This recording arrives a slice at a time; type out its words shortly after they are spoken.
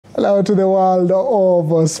Hello to the world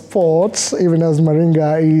of sports. Even as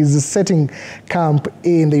Maringa is setting camp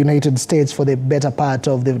in the United States for the better part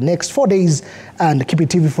of the next 4 days, and keep it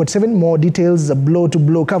TV 47 more details,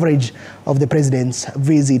 blow-to-blow coverage of the president's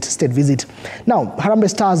state visit. Now,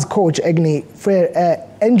 Harambee Stars coach Engin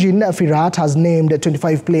Firat has named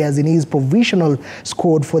 25 players in his provisional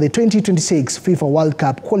squad for the 2026 FIFA World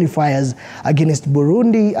Cup Qualifiers against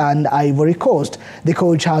Burundi and Ivory Coast. The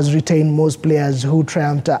coach has retained most players who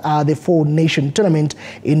triumphed at the four-nation tournament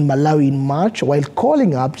in Malawi in March, while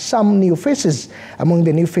calling up some new faces. Among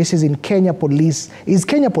the new faces is Kenya Police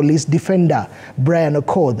defender Brian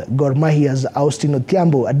Okoth, Gor Mahia's Austin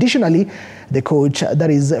Odhiambo. Additionally, the coach,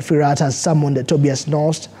 that is Firat, has summoned Tobias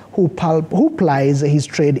Norst, who plies his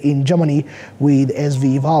trade in Germany with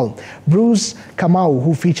SV Val. Bruce Kamau,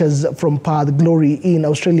 who features from Perth Glory in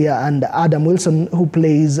Australia, and Adam Wilson, who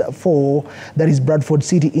plays for, that is Bradford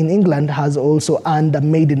City in England, has also earned a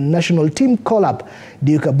maiden national team call-up.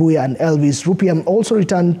 Duke Abuya and Elvis Rupiam also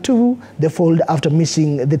returned to the fold after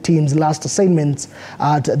missing the team's last assignments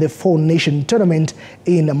at the four-nation tournament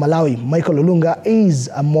in Malawi. Michael Olunga is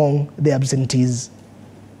among the absentees.